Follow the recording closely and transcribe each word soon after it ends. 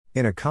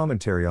In a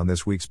commentary on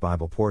this week's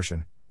Bible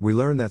portion, we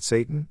learn that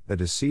Satan, the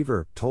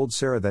deceiver, told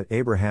Sarah that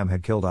Abraham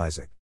had killed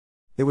Isaac.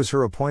 It was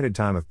her appointed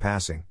time of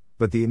passing,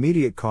 but the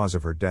immediate cause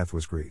of her death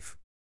was grief.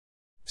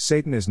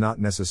 Satan is not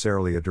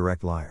necessarily a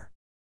direct liar.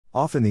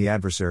 Often the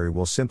adversary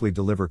will simply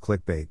deliver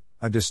clickbait,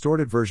 a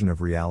distorted version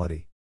of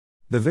reality.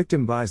 The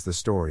victim buys the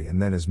story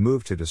and then is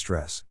moved to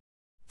distress.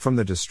 From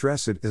the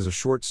distress it is a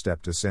short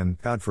step to sin,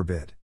 God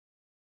forbid.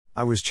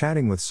 I was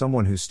chatting with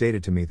someone who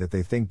stated to me that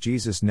they think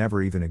Jesus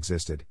never even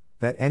existed,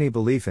 that any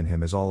belief in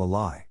him is all a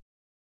lie.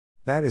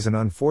 That is an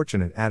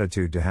unfortunate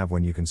attitude to have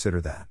when you consider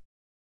that.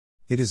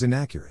 It is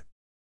inaccurate.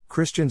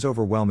 Christians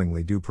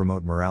overwhelmingly do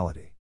promote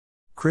morality.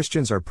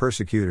 Christians are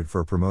persecuted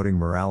for promoting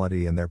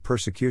morality, and their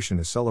persecution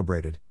is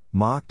celebrated,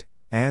 mocked,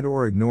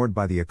 and/or ignored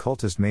by the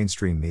occultist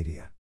mainstream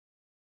media.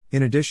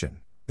 In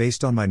addition,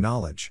 based on my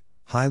knowledge,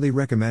 highly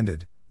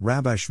recommended,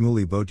 Rabbi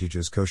Shmuley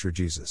Botich's Kosher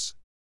Jesus.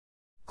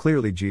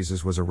 Clearly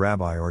Jesus was a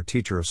rabbi or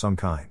teacher of some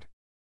kind.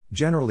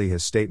 Generally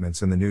his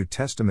statements in the New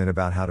Testament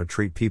about how to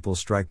treat people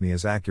strike me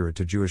as accurate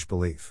to Jewish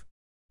belief.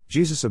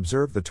 Jesus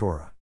observed the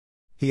Torah.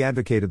 He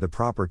advocated the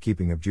proper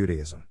keeping of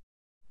Judaism.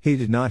 He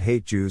did not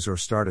hate Jews or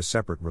start a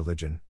separate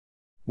religion.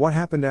 What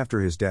happened after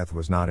his death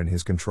was not in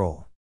his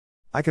control.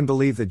 I can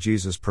believe that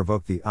Jesus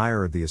provoked the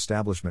ire of the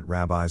establishment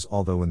rabbis,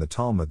 although in the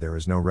Talmud there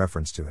is no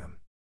reference to him.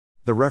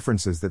 The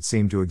references that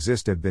seem to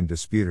exist have been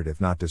disputed if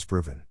not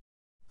disproven.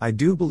 I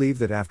do believe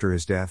that after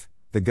his death,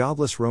 the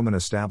godless Roman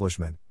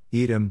establishment,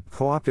 Edom,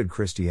 co-opted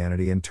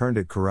Christianity and turned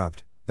it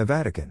corrupt, the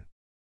Vatican.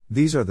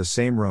 These are the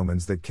same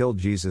Romans that killed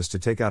Jesus to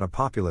take out a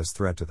populist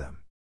threat to them.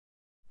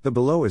 The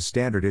below is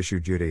standard issue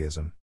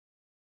Judaism.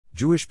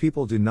 Jewish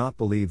people do not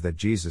believe that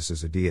Jesus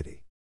is a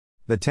deity.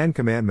 The Ten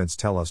Commandments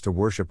tell us to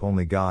worship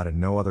only God and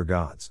no other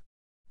gods.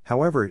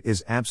 However, it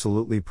is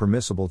absolutely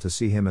permissible to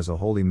see him as a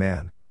holy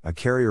man, a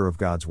carrier of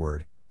God's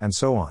word, and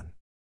so on.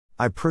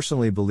 I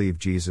personally believe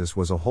Jesus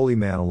was a holy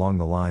man along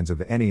the lines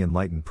of any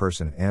enlightened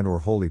person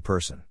and/or holy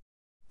person.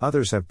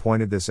 Others have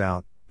pointed this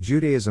out.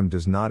 Judaism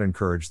does not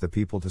encourage the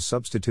people to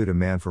substitute a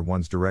man for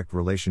one's direct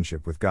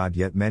relationship with God,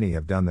 yet many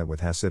have done that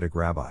with Hasidic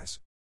rabbis.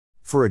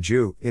 For a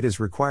Jew, it is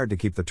required to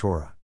keep the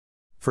Torah.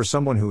 For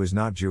someone who is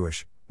not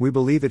Jewish, we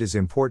believe it is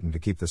important to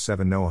keep the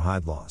 7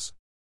 Noahide laws.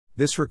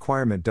 This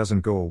requirement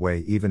doesn't go away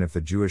even if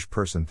the Jewish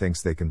person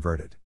thinks they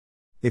converted.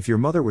 If your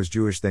mother was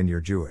Jewish, then you're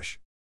Jewish.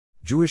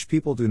 Jewish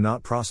people do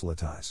not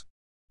proselytize.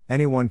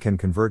 Anyone can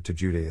convert to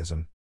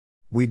Judaism.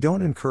 We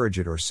don't encourage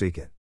it or seek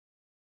it.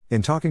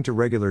 In talking to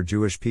regular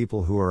Jewish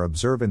people who are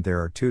observant, there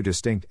are two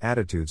distinct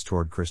attitudes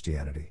toward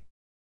Christianity.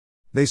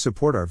 They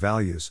support our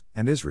values,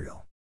 and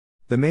Israel.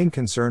 The main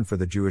concern for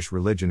the Jewish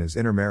religion is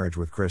intermarriage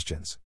with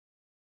Christians.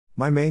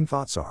 My main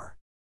thoughts are: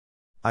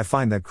 I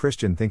find that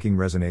Christian thinking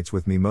resonates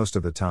with me most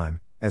of the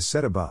time, as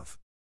said above.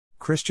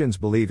 Christians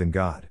believe in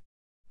God.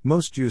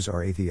 Most Jews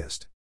are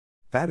atheist.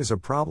 That is a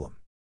problem.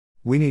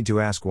 We need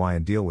to ask why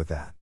and deal with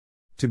that.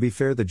 To be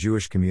fair, the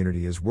Jewish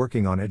community is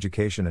working on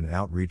education and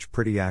outreach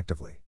pretty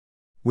actively.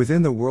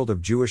 Within the world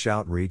of Jewish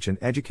outreach and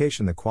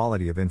education, the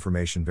quality of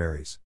information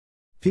varies.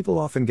 People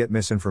often get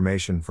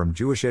misinformation from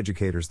Jewish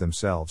educators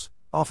themselves,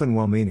 often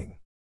well-meaning.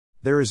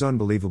 There is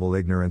unbelievable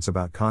ignorance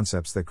about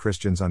concepts that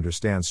Christians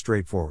understand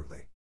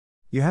straightforwardly.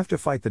 You have to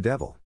fight the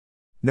devil.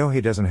 No,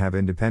 he doesn't have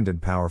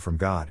independent power from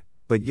God,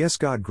 but yes,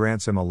 God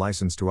grants him a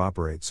license to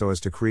operate so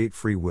as to create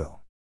free will.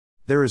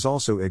 There is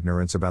also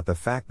ignorance about the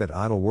fact that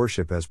idol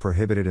worship as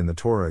prohibited in the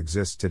Torah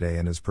exists today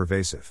and is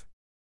pervasive.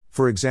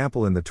 For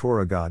example, in the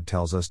Torah, God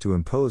tells us to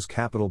impose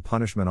capital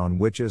punishment on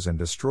witches and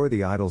destroy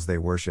the idols they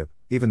worship,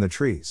 even the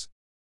trees.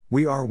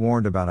 We are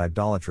warned about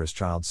idolatrous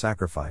child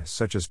sacrifice,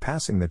 such as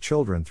passing the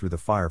children through the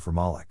fire for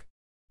Moloch.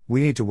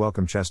 We need to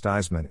welcome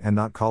chastisement and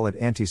not call it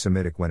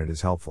anti-Semitic when it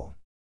is helpful.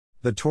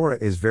 The Torah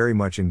is very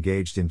much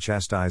engaged in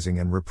chastising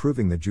and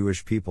reproving the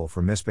Jewish people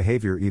for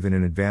misbehavior even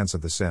in advance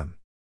of the sim.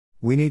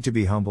 We need to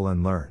be humble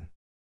and learn.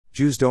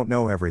 Jews don't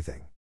know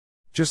everything.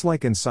 Just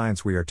like in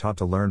science we are taught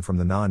to learn from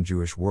the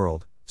non-Jewish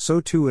world, so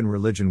too in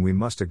religion we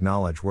must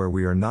acknowledge where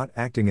we are not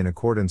acting in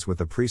accordance with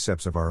the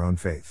precepts of our own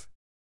faith.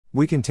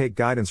 We can take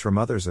guidance from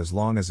others as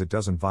long as it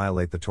doesn't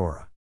violate the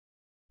Torah.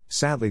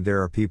 Sadly,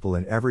 there are people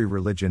in every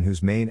religion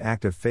whose main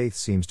act of faith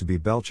seems to be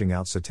belching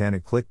out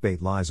satanic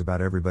clickbait lies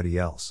about everybody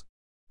else.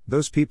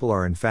 Those people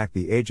are in fact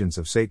the agents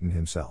of Satan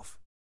himself.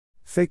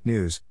 Fake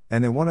news,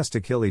 and they want us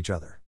to kill each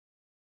other.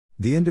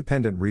 The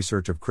independent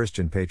research of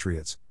Christian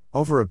patriots,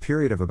 over a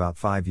period of about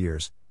 5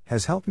 years,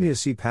 has helped me to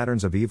see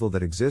patterns of evil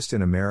that exist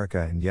in America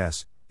and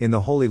yes, in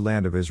the Holy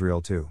Land of Israel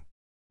too.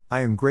 I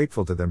am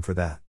grateful to them for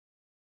that.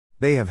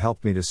 They have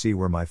helped me to see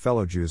where my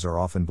fellow Jews are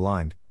often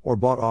blind, or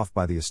bought off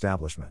by the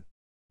establishment.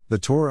 The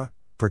Torah,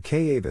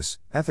 Pirkei Avos,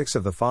 Ethics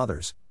of the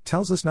Fathers,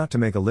 tells us not to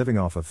make a living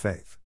off of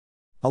faith.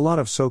 A lot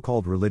of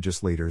so-called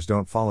religious leaders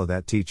don't follow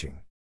that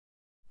teaching.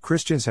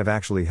 Christians have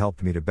actually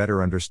helped me to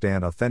better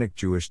understand authentic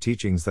Jewish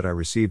teachings that I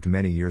received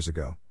many years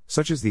ago,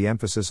 such as the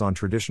emphasis on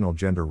traditional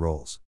gender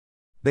roles.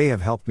 They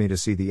have helped me to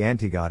see the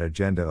anti-God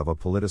agenda of a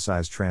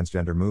politicized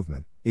transgender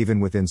movement,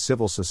 even within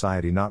civil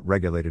society not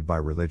regulated by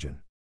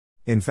religion.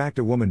 In fact,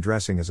 a woman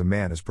dressing as a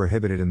man is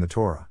prohibited in the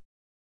Torah.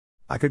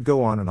 I could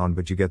go on and on,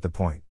 but you get the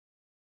point.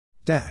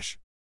 Dash.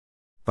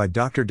 By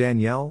Dr.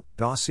 Danielle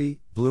Dossie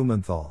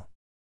Blumenthal.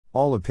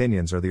 All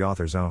opinions are the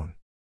author's own.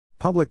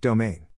 Public domain.